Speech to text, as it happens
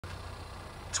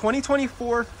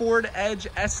2024 Ford Edge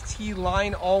ST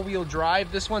line all-wheel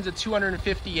drive. This one's a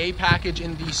 250A package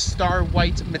in the star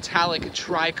white metallic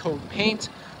tri-coat paint.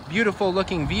 Beautiful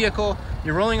looking vehicle.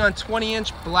 You're rolling on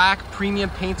 20-inch black premium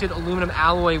painted aluminum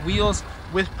alloy wheels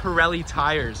with Pirelli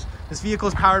tires. This vehicle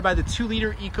is powered by the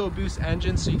 2-liter EcoBoost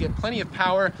engine, so you get plenty of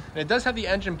power, and it does have the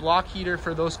engine block heater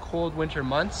for those cold winter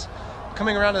months.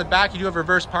 Coming around to the back, you do have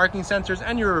reverse parking sensors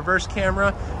and your reverse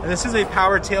camera, and this is a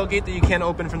power tailgate that you can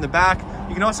open from the back.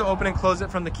 You can also open and close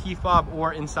it from the key fob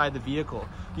or inside the vehicle.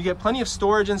 You get plenty of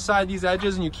storage inside these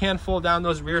edges, and you can fold down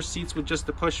those rear seats with just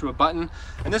the push of a button.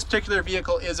 And this particular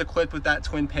vehicle is equipped with that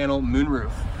twin panel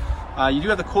moonroof. You do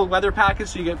have the cold weather package,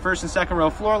 so you get first and second row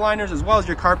floor liners as well as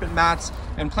your carpet mats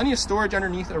and plenty of storage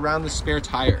underneath around the spare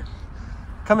tire.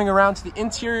 Coming around to the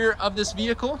interior of this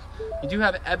vehicle, you do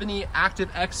have Ebony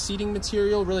ActiveX seating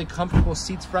material, really comfortable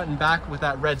seats front and back with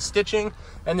that red stitching,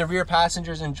 and the rear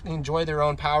passengers enjoy their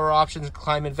own power options,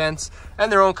 climate vents,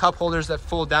 and their own cup holders that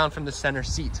fold down from the center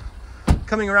seat.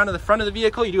 Coming around to the front of the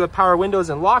vehicle, you do have power windows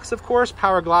and locks, of course,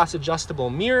 power glass adjustable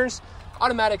mirrors,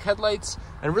 automatic headlights,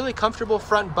 and really comfortable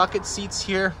front bucket seats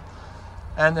here.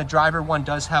 And the driver one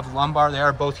does have lumbar. They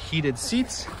are both heated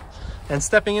seats. And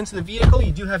stepping into the vehicle,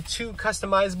 you do have two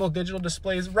customizable digital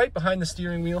displays right behind the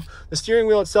steering wheel. The steering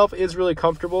wheel itself is really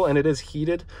comfortable and it is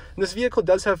heated. And this vehicle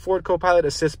does have Ford Co-Pilot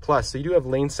Assist Plus, so you do have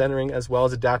lane centering as well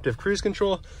as adaptive cruise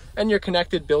control and your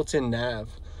connected built-in nav.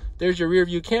 There's your rear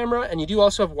view camera, and you do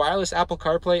also have wireless Apple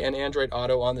CarPlay and Android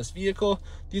Auto on this vehicle.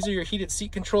 These are your heated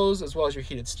seat controls as well as your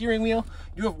heated steering wheel.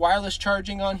 You do have wireless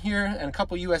charging on here and a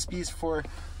couple USBs for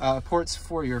ports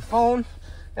for your phone.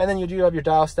 And then you do have your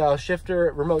dial style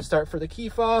shifter, remote start for the key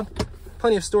fob,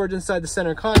 plenty of storage inside the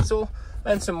center console,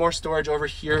 and some more storage over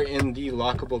here in the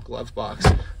lockable glove box.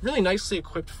 Really nicely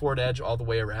equipped Ford Edge all the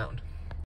way around.